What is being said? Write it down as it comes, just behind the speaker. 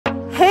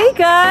Hey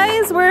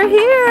guys, we're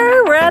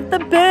here. We're at the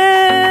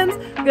bins.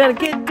 We gotta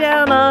get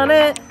down on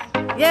it.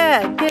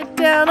 Yeah, get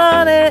down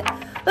on it.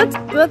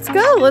 Let's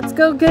go. Let's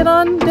go get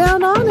on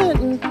down on it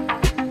and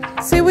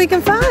see what we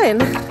can find.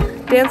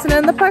 Dancing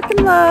in the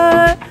parking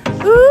lot.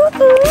 Ooh,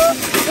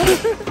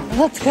 ooh.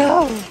 Let's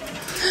go.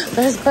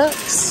 There's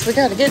books. We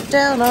gotta get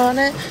down on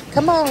it.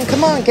 Come on,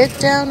 come on, get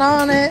down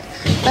on it.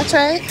 That's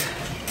right.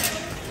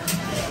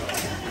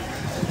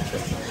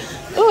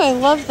 Ooh, I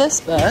love this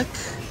book.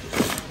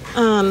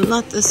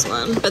 Not this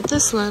one, but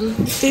this one.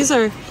 These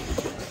are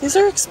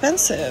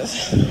expensive.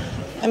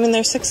 I mean,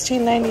 they're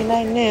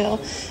 $16.99 new,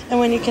 and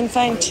when you can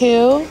find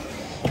two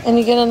and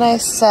you get a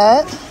nice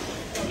set,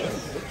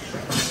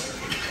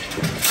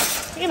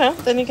 you know,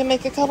 then you can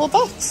make a couple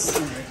bucks.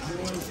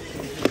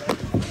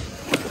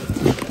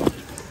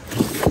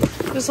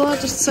 There's a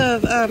lot of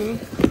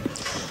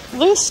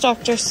loose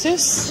Dr.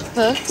 Seuss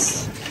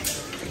books,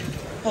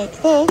 like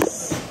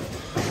this,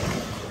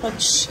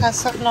 which has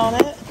something on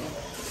it.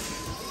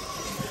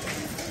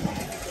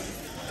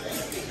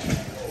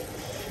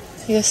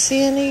 You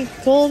see any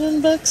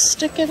golden books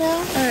sticking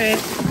out? All right,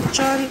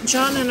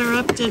 John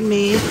interrupted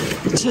me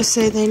to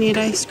say they need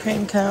ice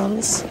cream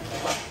cones.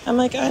 I'm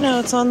like, I know,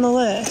 it's on the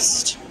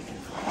list.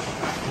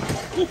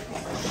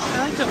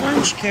 I like the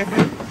orange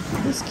carrot.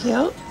 It's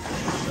cute.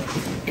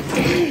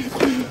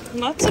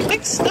 Lots of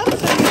big stuff in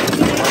here.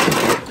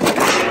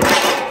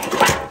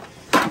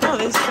 Oh,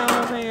 these go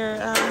over your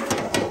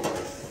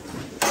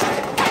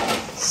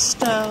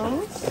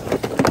stove.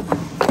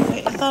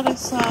 Wait, I thought I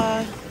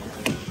saw...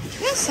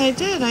 Yes, I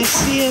did. I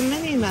see a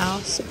Minnie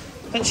Mouse,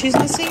 but she's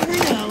missing her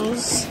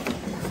nose.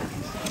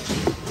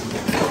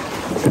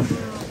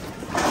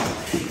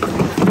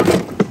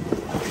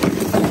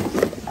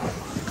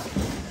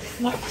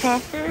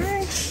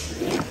 Nutcracker.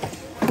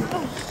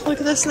 Oh, look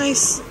at this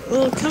nice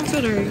little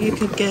comforter you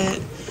could get.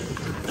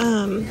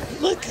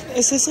 Look,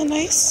 is this a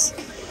nice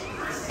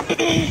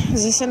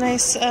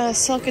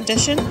silk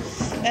edition?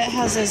 It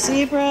has a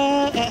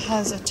zebra, it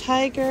has a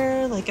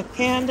tiger, like a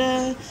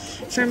panda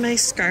for my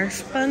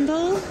scarf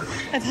bundle.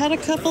 I've had a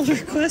couple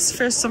requests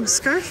for some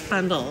scarf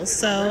bundles,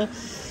 so,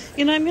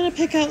 you know, I'm going to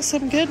pick out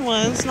some good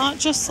ones, not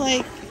just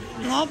like,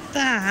 not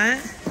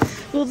that.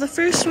 Well, the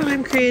first one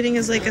I'm creating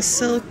is like a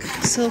silk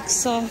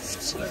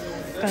soft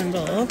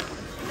bundle.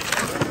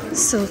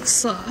 Silk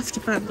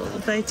soft bundle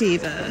by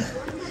Diva.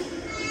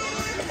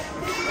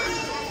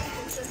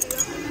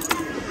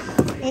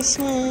 This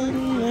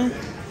one...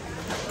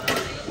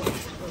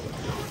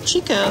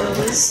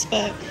 Chico's,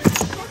 but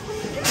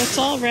it's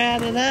all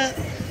ratted up.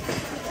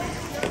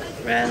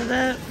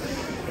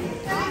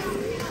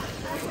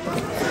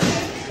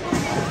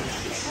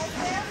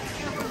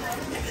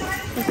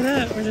 Look at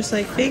that, we're just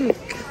like pink.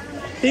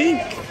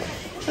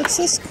 What's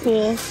this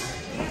cool?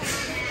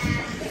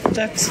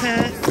 Duck's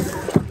hat.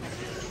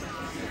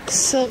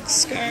 Silk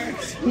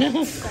scarf.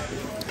 No.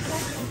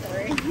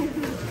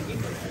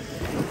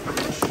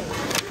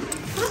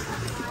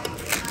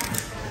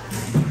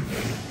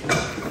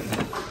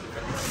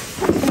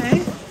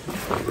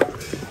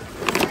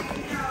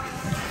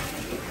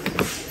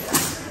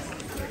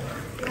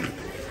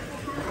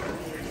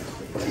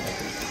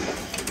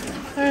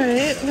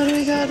 What do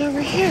we got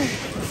over here?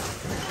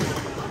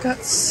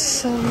 Got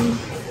some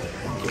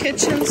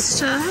kitchen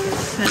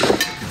stuff and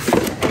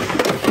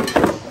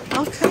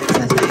all kinds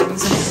of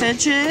things. A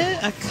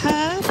fidget, a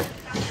cup,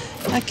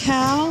 a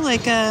cow,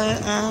 like a,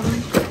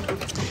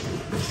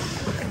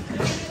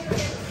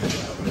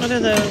 what are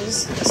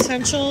those?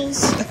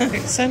 Essentials?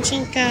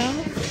 Essential cow?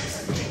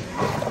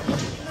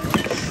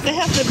 They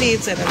have the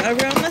beads in it.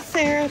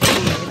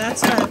 Aromatherapy.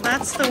 That's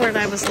the word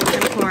I was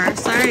looking for.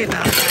 Sorry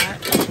about that.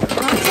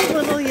 Lots of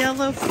little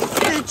yellow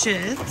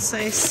fidgets,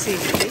 I see.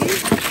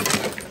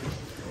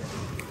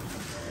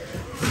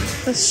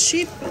 The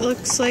sheep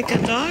looks like a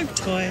dog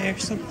toy or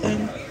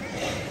something.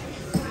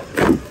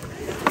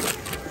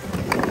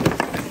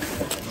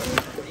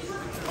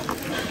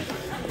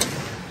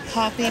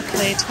 Poppy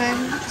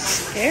playtime.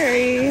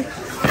 Scary.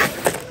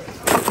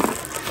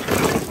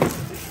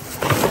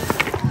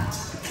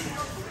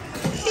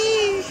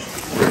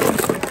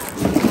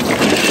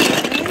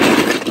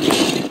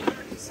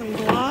 Some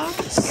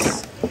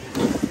blocks.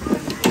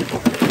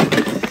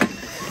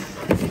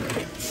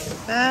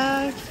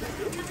 Bag.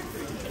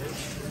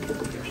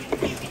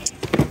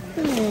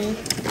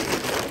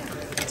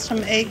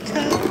 Some egg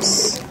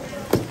cups.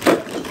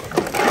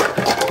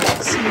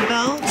 Some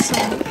belts.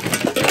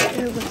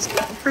 Let's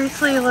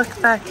briefly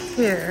look back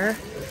here.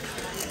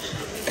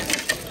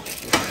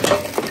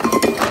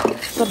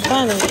 The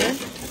bunny.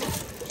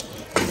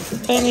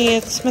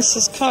 It's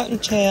Mrs.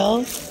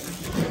 Cottontail.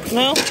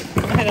 No?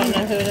 I don't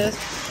know who it is.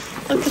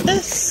 Look at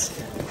this.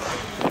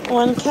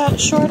 One cat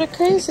short of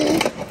crazy.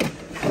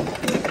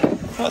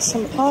 Got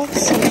some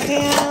pots, some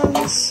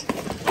pans.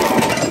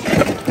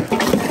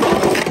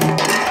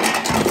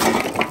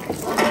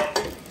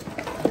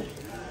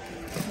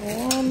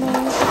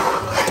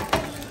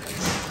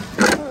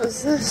 What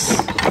is this?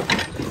 A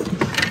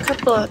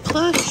couple of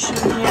plush in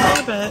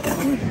here, but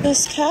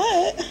this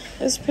cat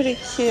is pretty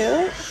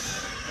cute.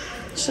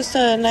 It's just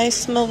a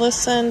nice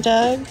Melissa and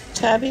Doug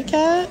tabby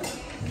cat.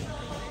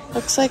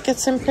 Looks like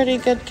it's in pretty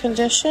good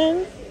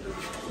condition.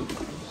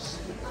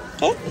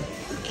 Okay.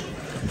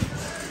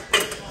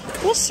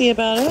 We'll see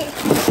about it.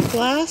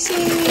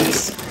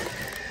 Glasses.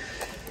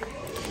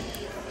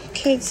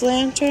 Kid's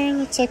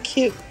lantern. It's a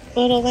cute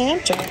little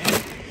lantern.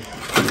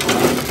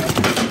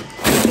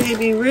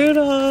 Baby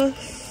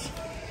Rudolph.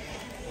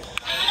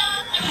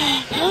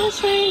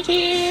 Rose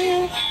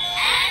reindeer.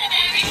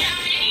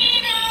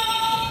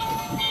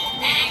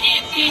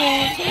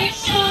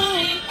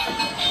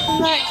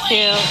 Isn't that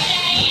cute?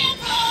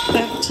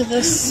 Back to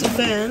this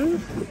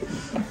bin.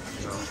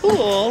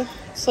 Cool.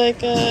 It's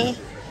like a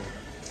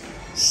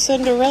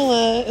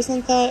Cinderella.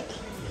 Isn't that?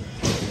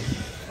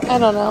 I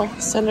don't know.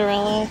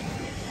 Cinderella.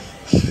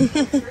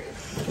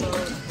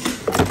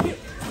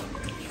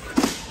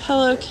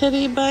 Hello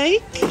Kitty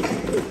bike.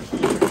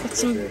 Got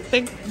some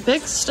big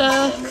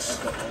stuff.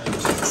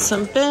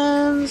 Some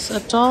bins. A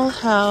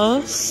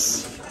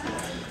dollhouse.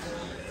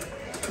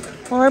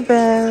 More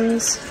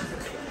bins.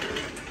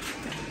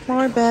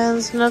 More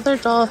bins. Another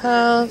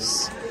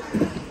dollhouse.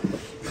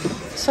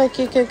 Looks like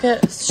you could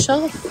get a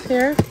shelf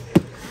here.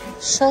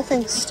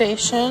 Shelving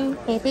station,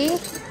 maybe.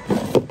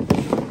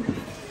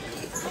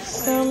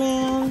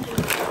 Snowman.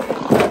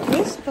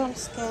 Goosebump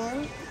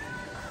skin.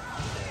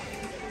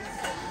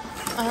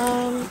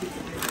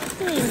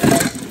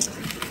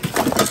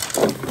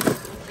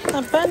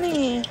 A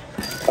bunny.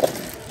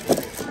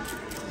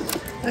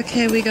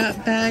 Okay, we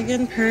got bag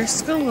and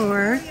purse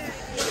galore.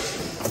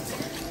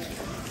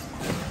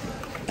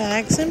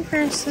 Bags and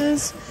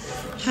purses,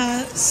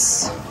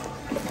 hats.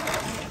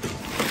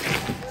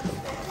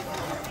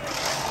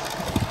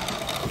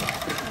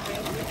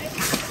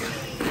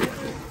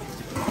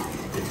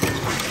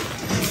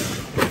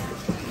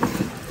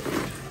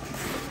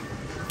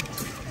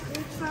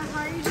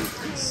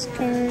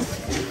 Skirt.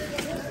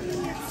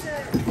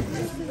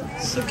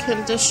 The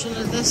condition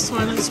of this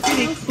one is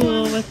pretty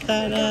cool with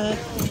that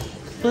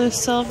blue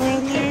silver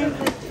in there.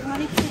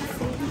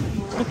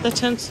 With the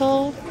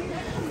tinsel.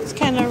 It's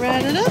kind of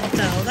ratted up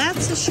though.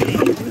 That's a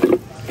shame.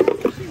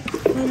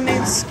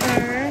 Homemade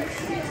scarf.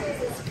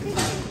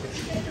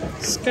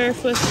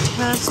 Scarf with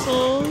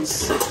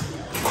tassels.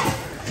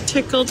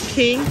 Tickled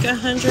pink,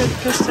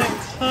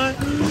 100%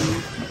 cotton.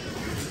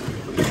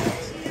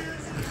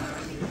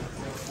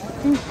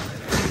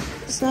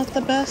 It's not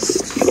the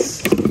best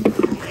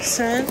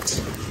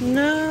scent.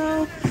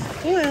 No.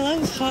 Oh, I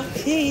love hot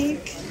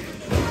pink.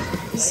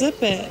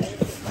 Zip it.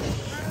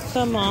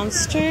 The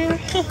monster.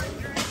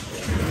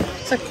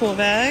 It's a cool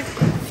bag.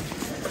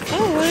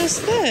 Oh, what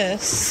is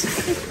this?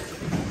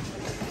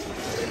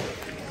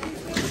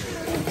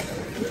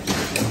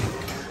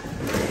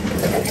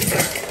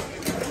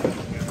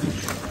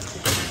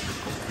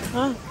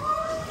 Oh.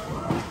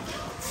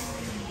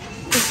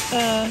 It's,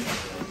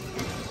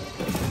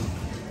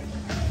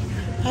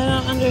 I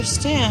don't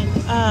understand.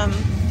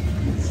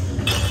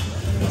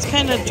 It's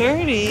kind of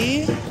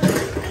dirty.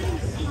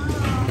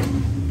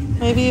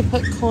 Maybe you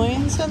put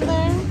coins in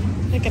there,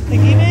 like a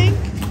piggy bank.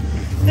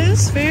 It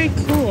is very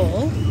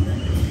cool.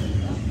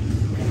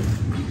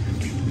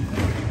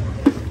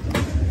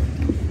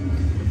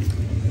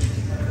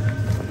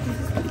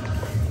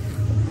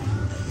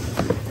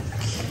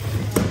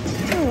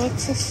 Oh,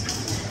 what's this?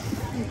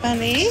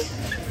 Bunny.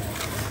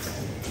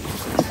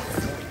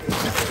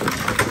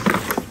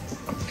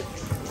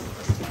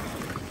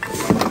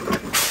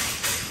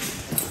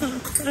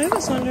 I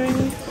was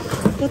wondering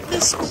what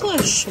this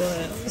plush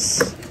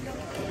was.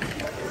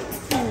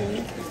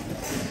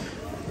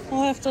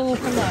 I'll have to look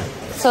them up.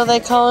 So they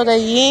call it a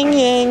yin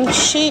yang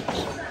sheep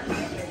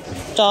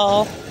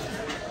doll.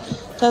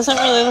 Doesn't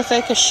really look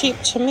like a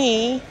sheep to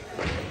me.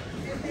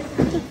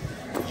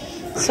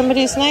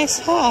 Somebody's nice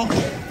hat.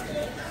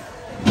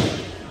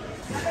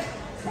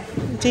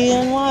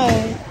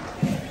 DNY.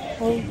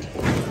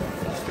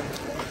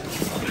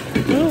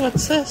 Ooh,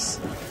 what's this?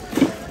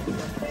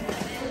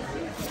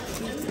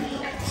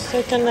 It's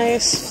like a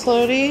nice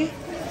floaty.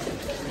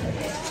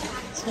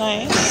 It's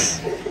nice.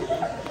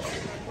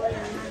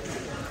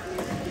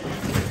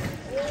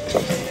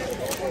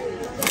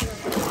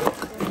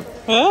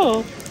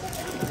 Oh,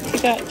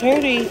 it got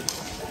dirty.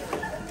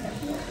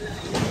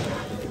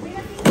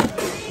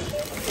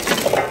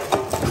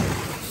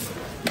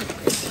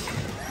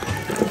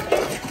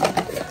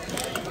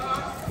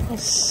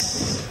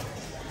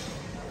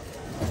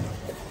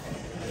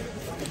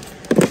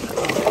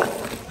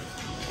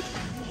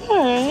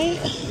 Alright,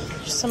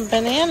 some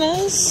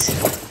bananas.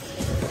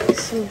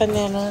 Some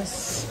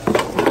bananas.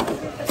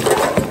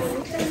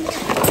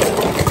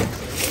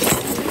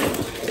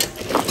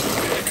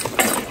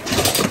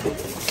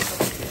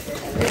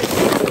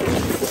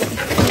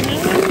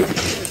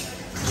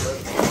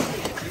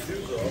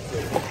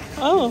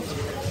 Oh,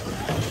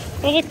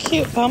 what a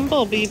cute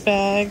bumblebee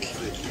bag.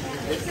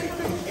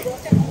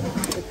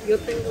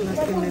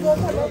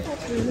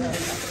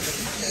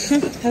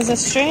 Has a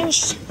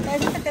strange,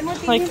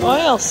 like,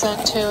 oil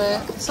scent to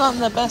it. It's not in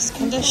the best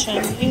condition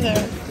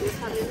either.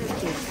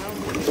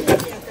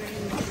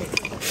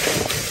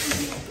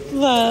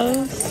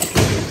 love.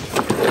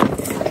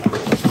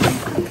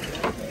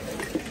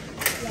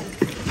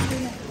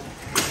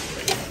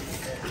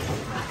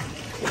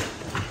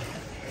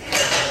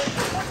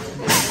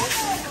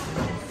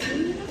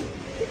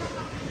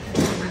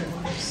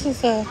 This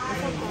is a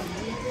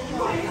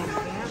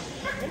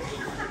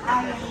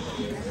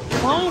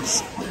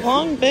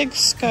long big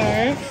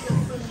scarf.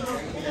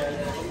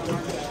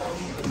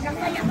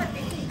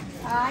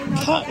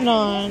 Cotton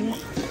on.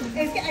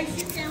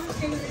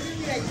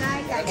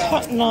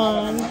 Cotton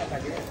on.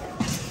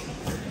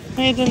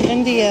 Made in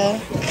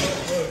India.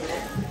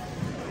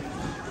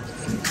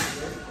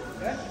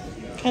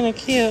 Kind of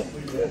cute.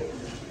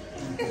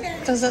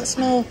 Doesn't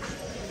smell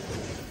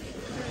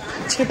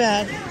too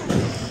bad.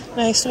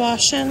 Nice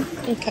washing.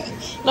 Okay.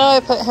 Now I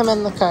put him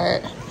in the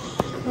cart.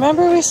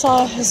 Remember we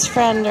saw his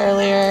friend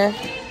earlier?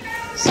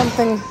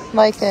 Something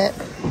like it.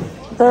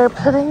 They're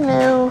putting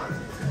new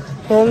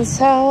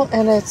bins out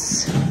and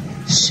it's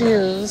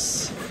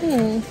shoes.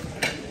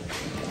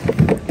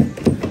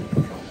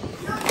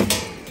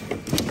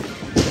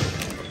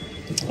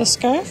 A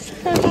scarf,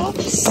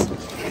 perhaps?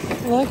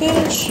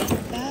 Luggage?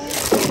 Bag?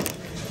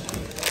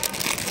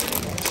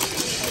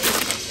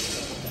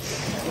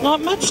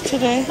 Not much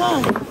today,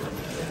 huh?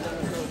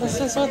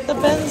 This is what the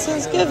bins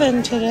is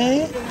given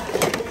today.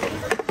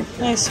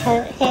 Nice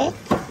heart hook.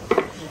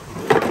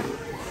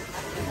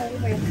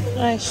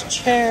 Nice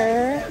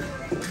chair.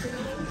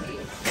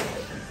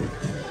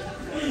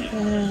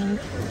 And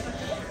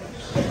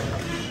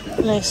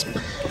nice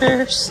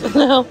purse.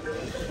 No.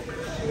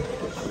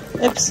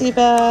 Ipsy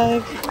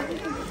bag.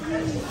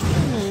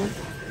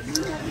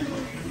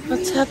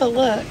 Let's have a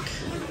look.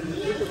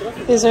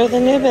 These are the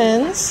new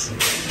bins.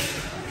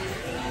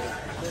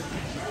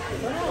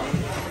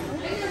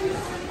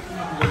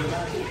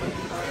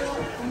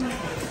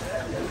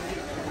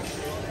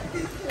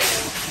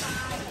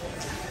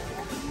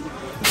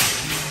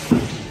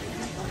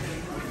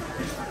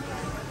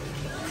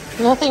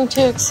 Nothing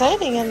too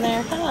exciting in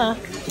there, huh?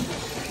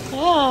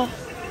 Yeah.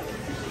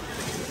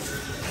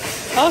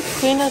 Oh,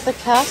 Queen of the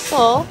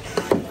Castle.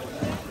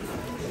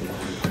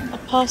 A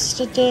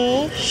pasta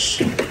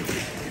dish.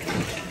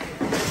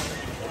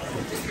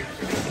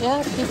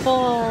 Yeah,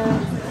 people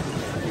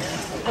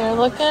they're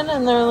looking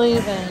and they're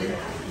leaving.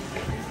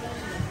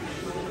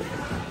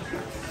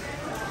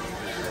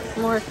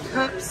 More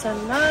cups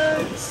and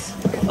mugs.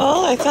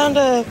 Well, I found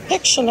a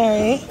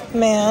Pictionary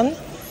man.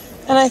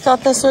 And I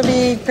thought this would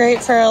be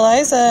great for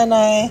Eliza and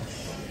I.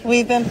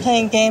 We've been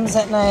playing games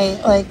at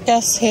night, like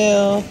Guess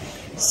Who,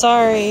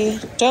 Sorry,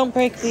 Don't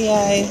Break the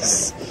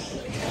Ice.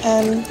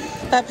 And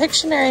that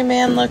Pictionary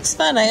man looks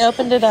fun. I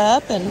opened it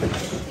up and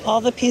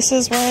all the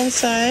pieces were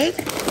inside.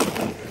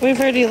 We've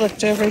already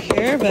looked over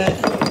here, but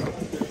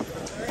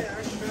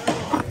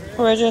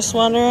we're just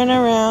wandering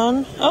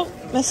around. Oh,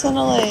 missing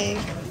a leg.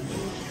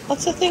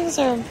 Lots of things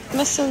are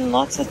missing,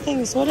 lots of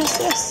things. What is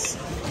this?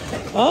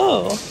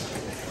 Oh.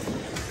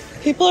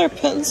 People are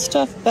putting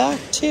stuff back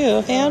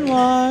too. Hand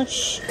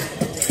wash,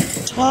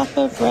 top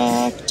of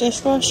rack,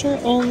 dishwasher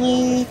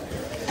only.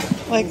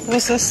 Like,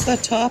 was this the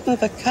top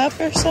of a cup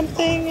or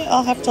something?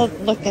 I'll have to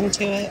look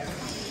into it.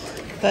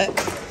 But,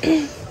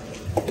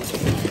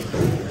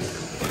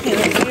 you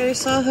know, we already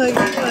saw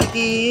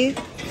Huggy Wuggy.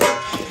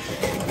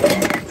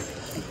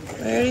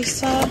 We already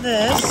saw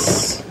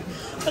this.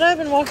 But I've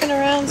been walking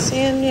around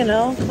seeing, you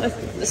know,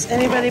 if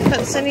anybody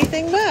puts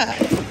anything back.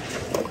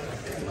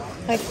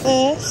 Like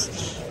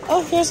this.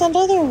 Oh, here's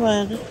another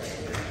one.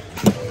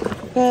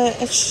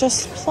 But it's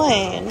just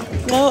plain.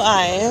 No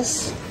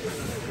eyes.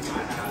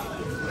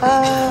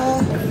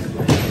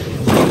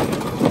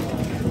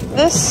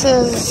 This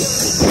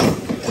is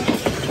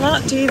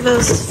not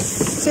Diva's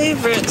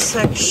favorite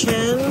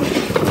section.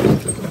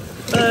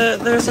 But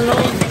there's an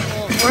old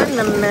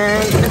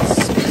ornament.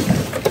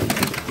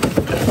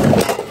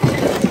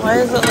 Why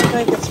does it look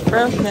like it's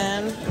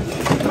broken?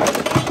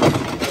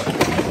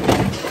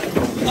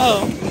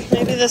 Oh.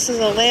 Maybe this is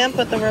a lamp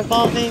with a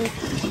revolving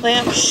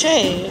lamp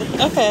shade.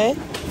 Okay.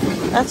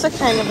 That's a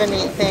kind of a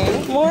neat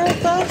thing. More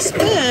glass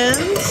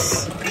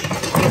bins.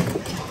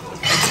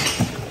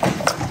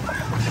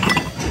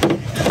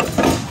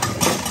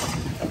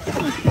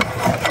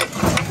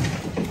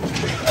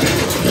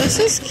 This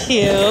is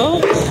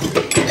cute.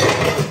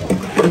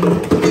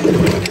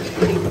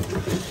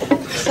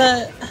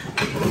 That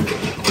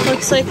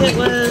looks like it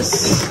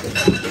was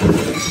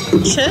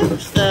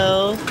chipped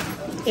though.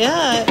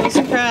 Yeah, it was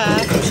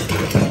cracked.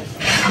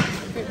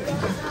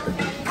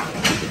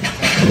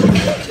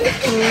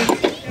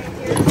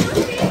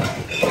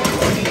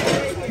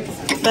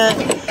 But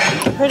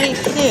pretty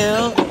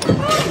cute.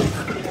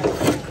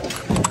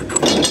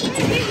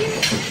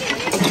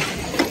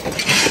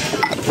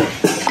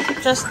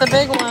 Just the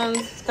big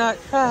ones got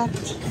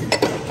cracked.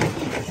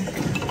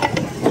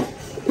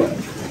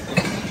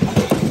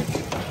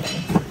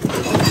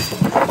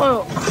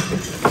 Whoa.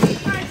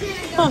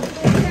 Huh.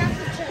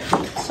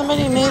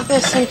 Somebody made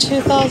this in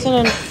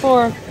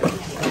 2004.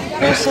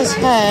 Here's his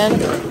head.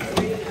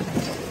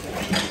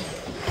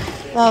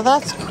 Now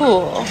that's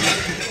cool.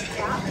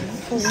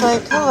 It's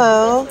like,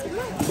 hello.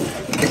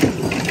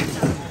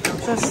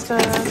 Just in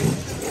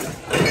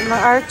the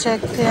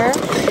Arctic here.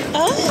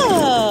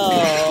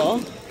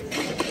 Oh!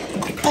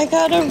 I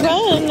gotta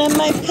run in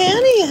my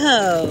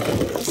pantyhose.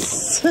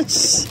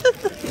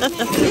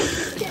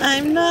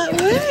 I'm not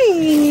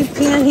wearing any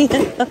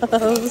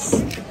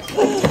pantyhose.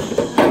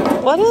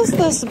 What is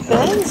this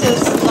Benz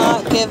is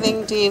not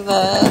giving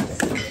Diva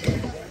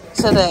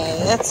today?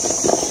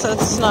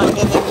 It's not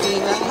giving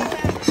Diva.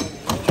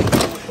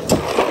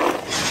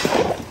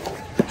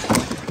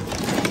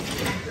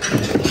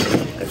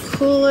 A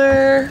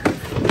cooler.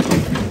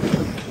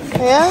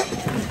 Yeah.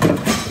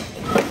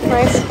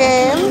 Nice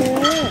game.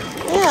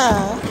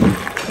 Yeah.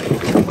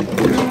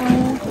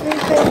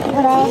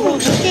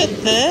 Look at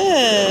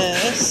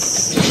this.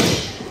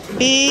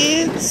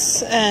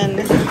 Beads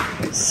and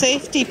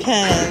safety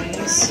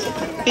pins.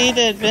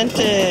 Beaded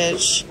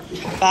vintage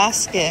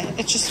basket.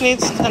 It just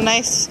needs a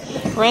nice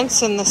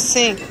rinse in the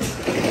sink.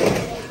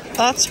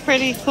 That's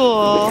pretty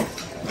cool.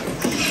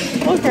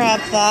 We'll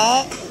grab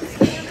that.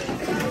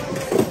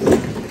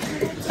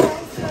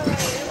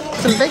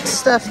 Some big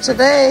stuff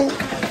today.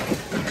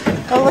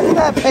 Oh, look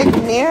at that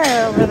big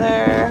mirror over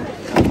there.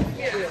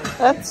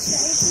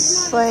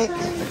 That's like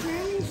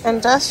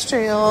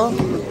industrial.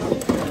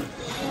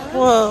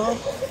 Whoa.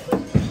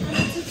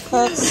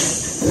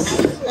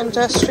 That's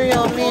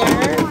industrial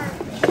mirror.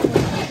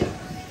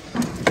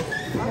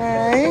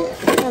 Alright.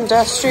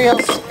 Industrial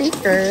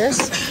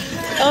speakers.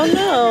 Oh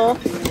no.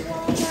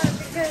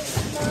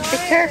 Be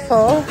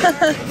careful.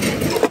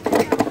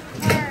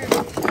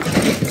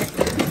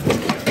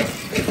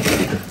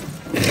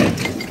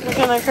 We're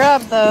gonna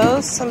grab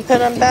those and put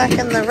them back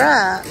in the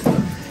wrap.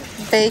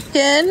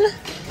 Bacon.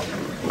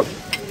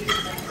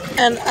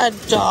 And a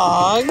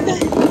dog.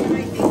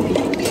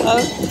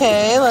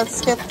 Okay,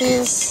 let's get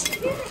these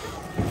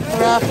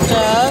wrapped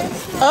up.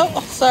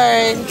 Oh,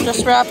 sorry,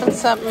 just wrapping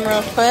something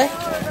real quick.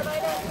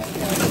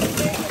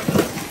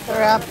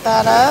 Wrap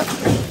that up.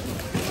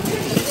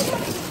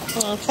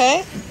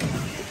 Okay.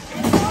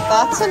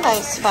 That's a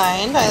nice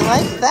find. I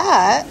like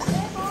that.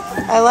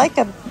 I like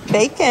a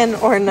bacon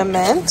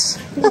ornament.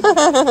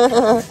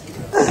 The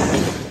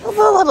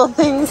little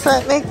things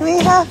that make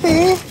me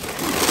happy.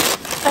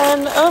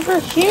 And over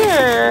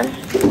here,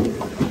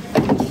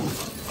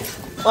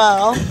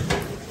 well,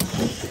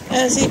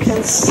 as you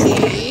can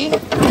see,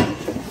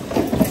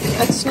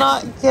 it's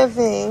not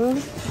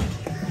giving.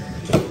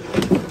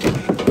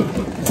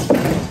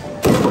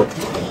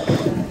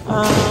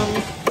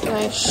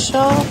 Nice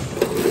shelf.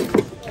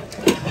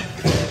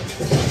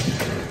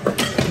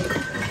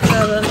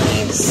 Got a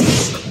nice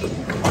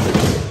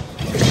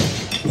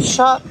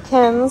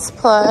Shopkins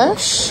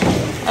plush.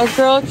 A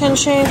girl can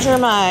change her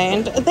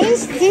mind.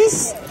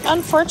 These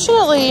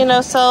unfortunately, you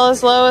know, sell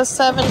as low as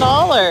 $7.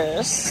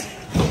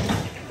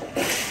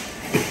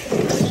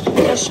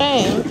 A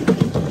shame.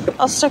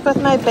 I'll stick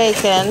with my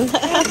bacon.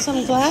 I have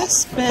some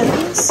glass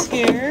bins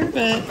here,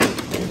 but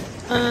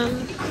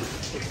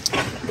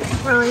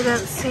really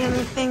didn't see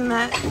anything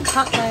that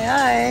caught my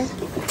eye.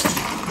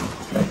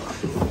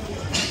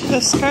 The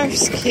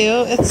scarf's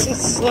cute. It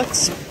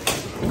looks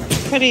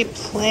pretty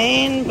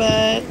plain,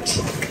 but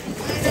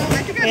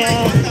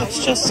yeah, it's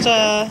just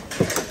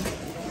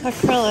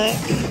acrylic.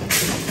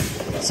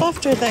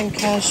 Softer than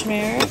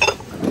cashmere.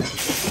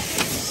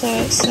 So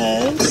it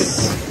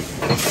says.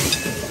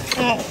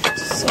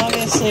 That's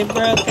obviously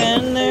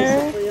broken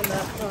there.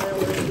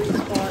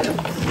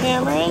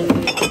 Cameron.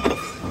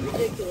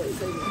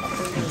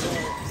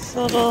 This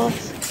little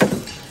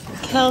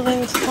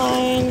Calvin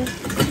Klein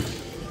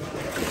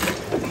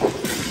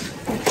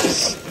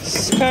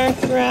scarf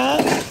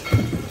wrap.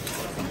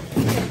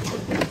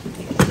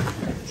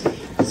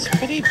 It's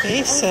pretty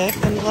basic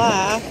and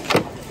black.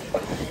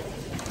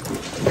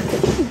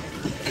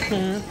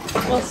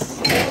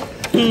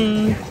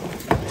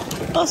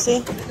 We'll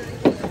see.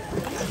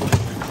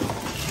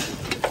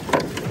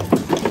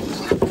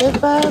 Good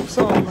vibes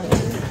only.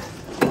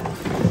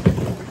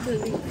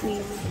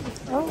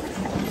 Oh,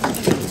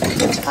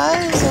 the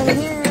ties in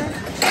here.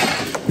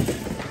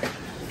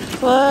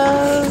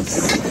 Gloves.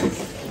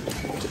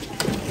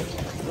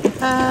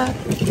 Hat.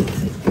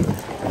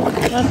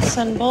 Nuts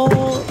and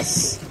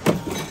bolts.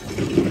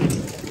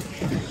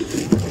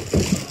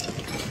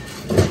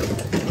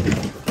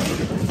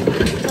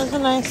 That's a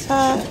nice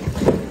hat.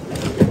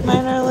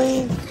 Minor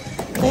league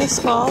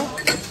baseball.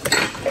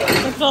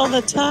 Look at all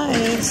the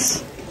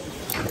ties.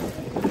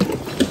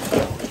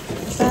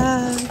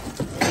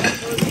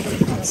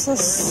 What's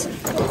this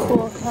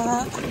cool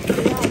hat?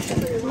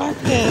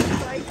 Market.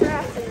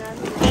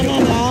 In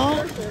and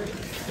out.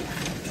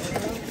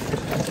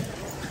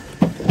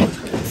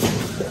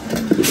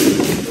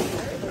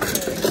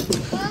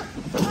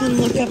 And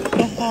look up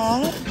the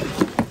hat.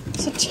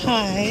 It's a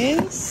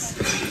ties.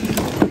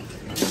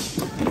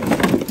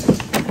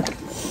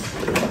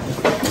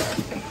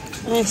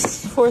 Nice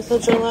 4th of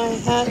July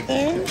hat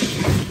there.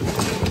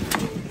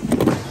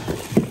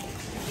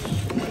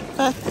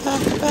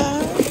 Backpack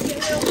bag.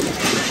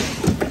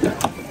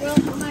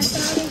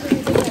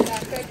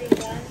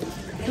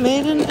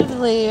 Made in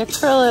Italy,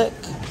 acrylic.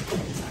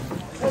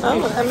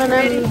 Oh,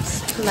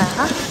 M&M's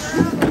math.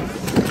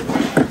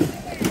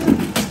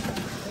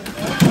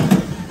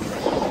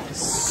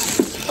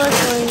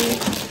 Sparkling.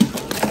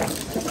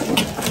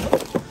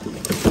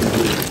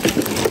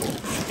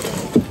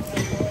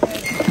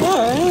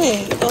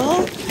 Alright,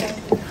 well,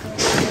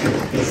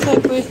 looks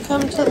like we've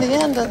come to the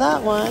end of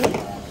that one.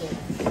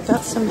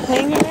 Got some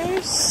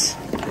hangers.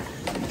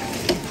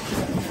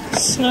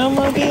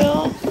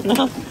 Snowmobile.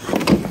 No.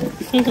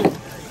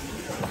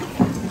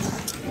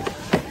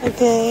 A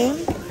game.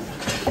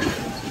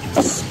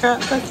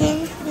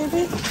 Scrapbooking,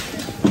 maybe?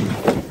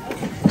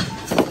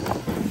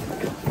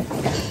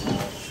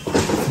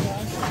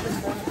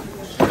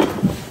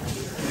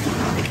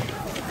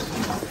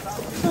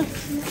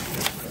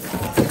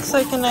 Looks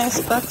like a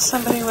nice book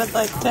somebody would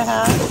like to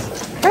have.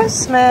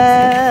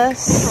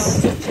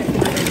 Christmas!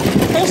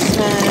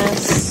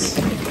 Christmas!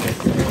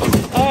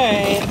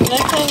 Alright,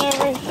 nothing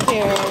over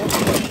here.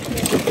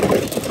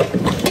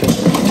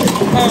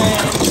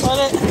 Alright,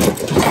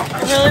 I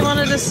really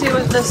wanted to see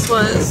what this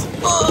was.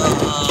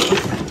 Oh,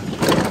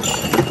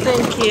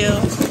 thank you.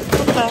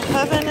 What the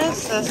heaven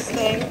is this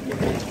thing?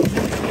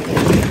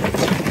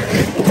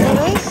 What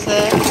is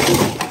this?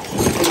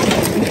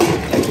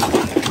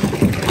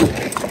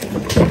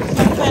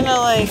 Some kind of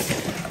like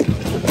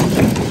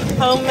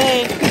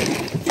homemade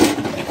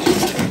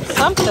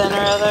something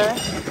or other.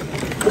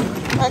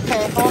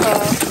 Okay, hold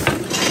on.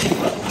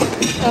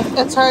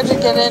 It's hard to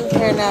get in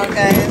here now,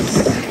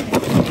 guys.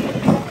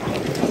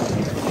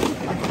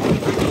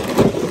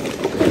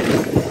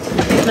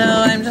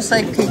 No, I'm just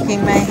like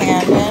peeking my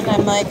hand in.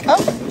 I'm like,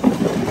 oh,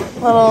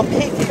 little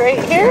peek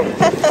right here.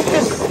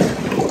 Just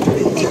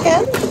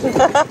peeking.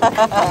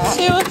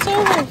 See what's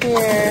over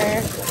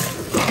here.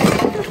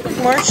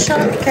 More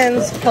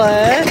Shopkins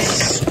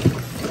plush.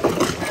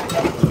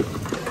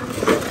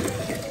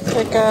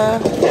 Like a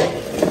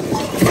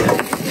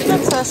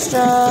princess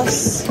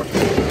dress.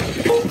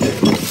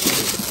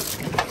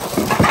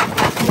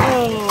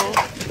 Oh.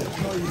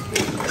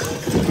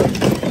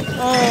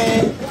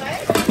 Alright.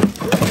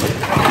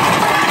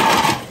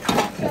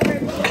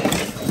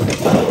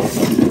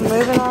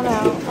 Moving on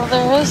out. Well,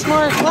 there is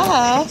more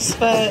glass,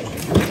 but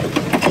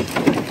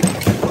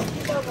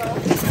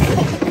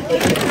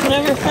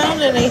never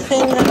found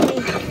anything that we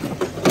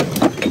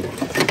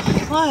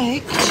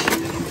liked.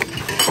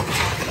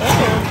 Oh,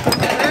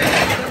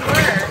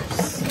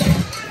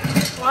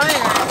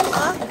 wire,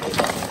 huh?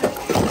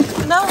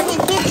 No, he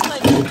keeps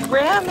like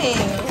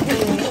ramming.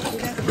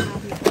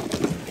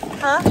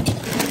 Huh?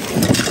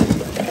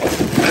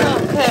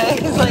 Okay,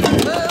 he's like,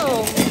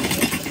 boom.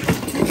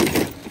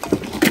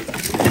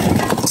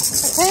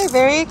 Okay,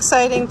 very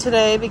exciting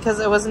today because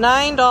it was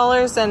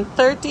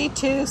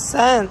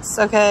 $9.32.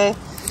 Okay.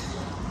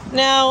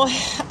 Now,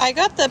 I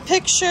got the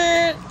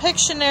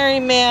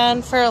Pictionary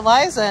Man for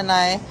Eliza and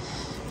I.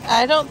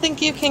 I don't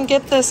think you can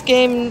get this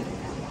game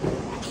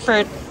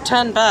for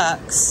 10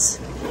 bucks.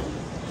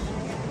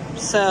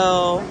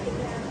 So,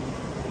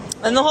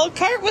 and the whole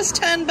cart was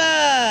 10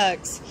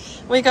 bucks.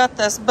 We got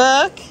this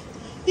book.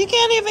 You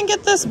can't even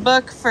get this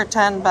book for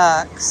 10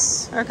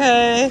 bucks.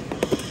 Okay.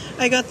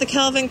 I got the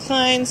Calvin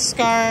Klein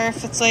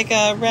scarf. It's like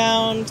a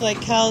round,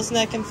 like cow's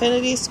neck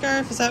infinity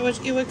scarf. Is that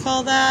what you would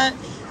call that?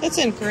 It's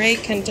in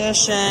great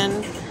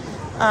condition.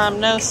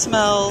 No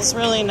smells,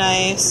 really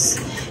nice.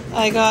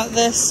 I got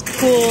this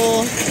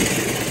cool,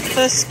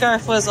 this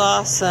scarf was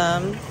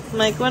awesome. I'm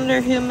like,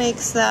 wonder who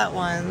makes that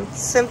one.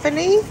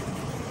 Symphony?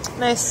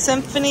 Nice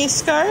symphony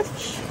scarf.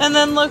 And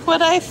then look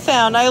what I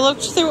found. I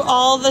looked through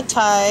all the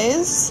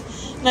ties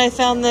and I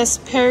found this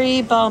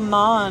Perry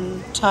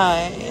Balmain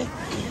tie.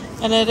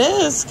 And it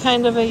is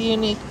kind of a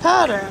unique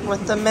pattern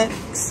with the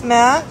mix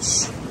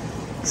match.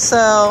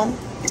 So,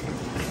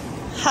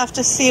 have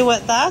to see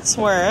what that's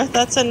worth.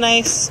 That's a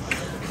nice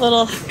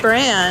little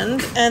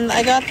brand. And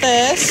I got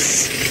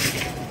this.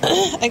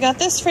 I got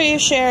this for you,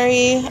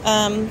 Sherry.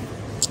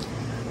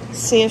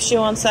 See if she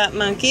wants that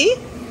monkey.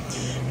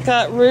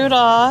 Got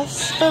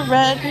Rudolph the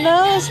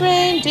red-nosed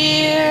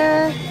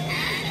reindeer.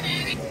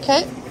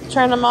 Okay,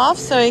 turn him off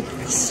so he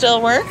still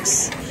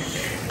works.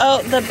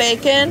 Oh, the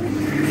bacon.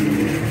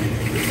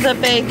 The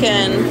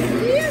bacon.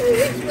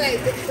 Which way?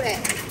 This way.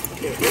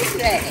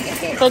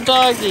 The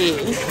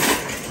doggy.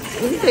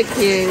 So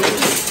cute.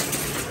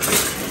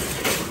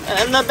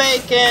 And the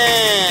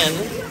bacon.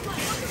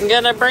 I'm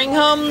gonna bring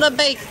home the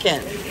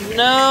bacon.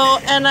 No,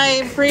 and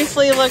I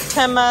briefly looked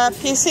him up.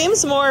 He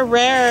seems more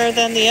rare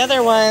than the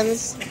other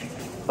ones,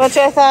 which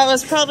I thought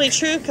was probably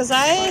true because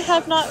I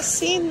have not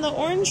seen the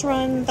orange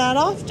one that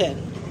often.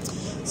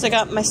 So I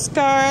got my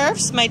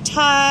scarves, my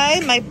tie,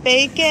 my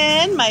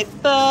bacon, my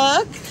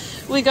book.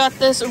 We got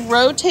this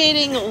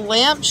rotating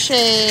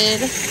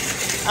lampshade.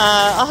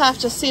 I'll have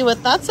to see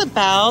what that's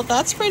about.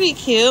 That's pretty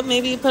cute.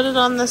 Maybe you put it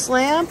on this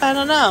lamp. I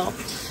don't know.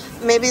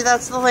 Maybe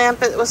that's the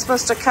lamp it was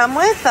supposed to come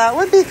with. That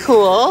would be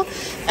cool.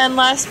 And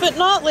last but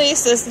not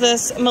least is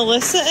this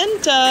Melissa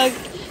and Doug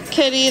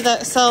kitty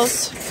that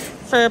sells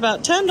for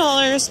about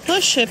 $10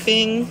 plus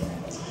shipping.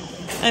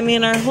 I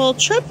mean, our whole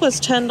trip was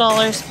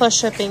 $10 plus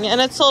shipping,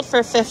 and it sold for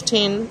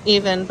 $15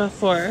 even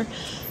before.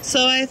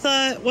 So I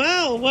thought,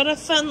 wow, what a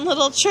fun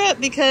little trip,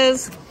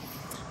 because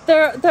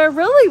there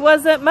really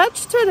wasn't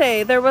much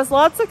today. There was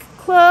lots of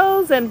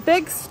clothes and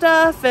big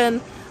stuff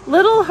and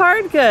little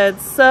hard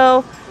goods.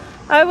 So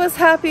I was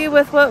happy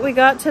with what we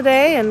got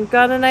today and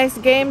got a nice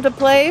game to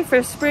play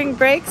for spring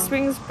break.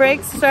 Spring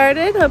break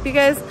started. Hope you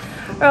guys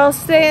are all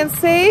staying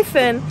safe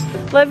and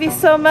love you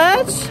so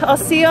much. I'll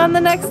see you on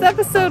the next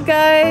episode,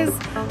 guys.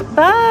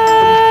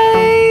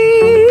 Bye.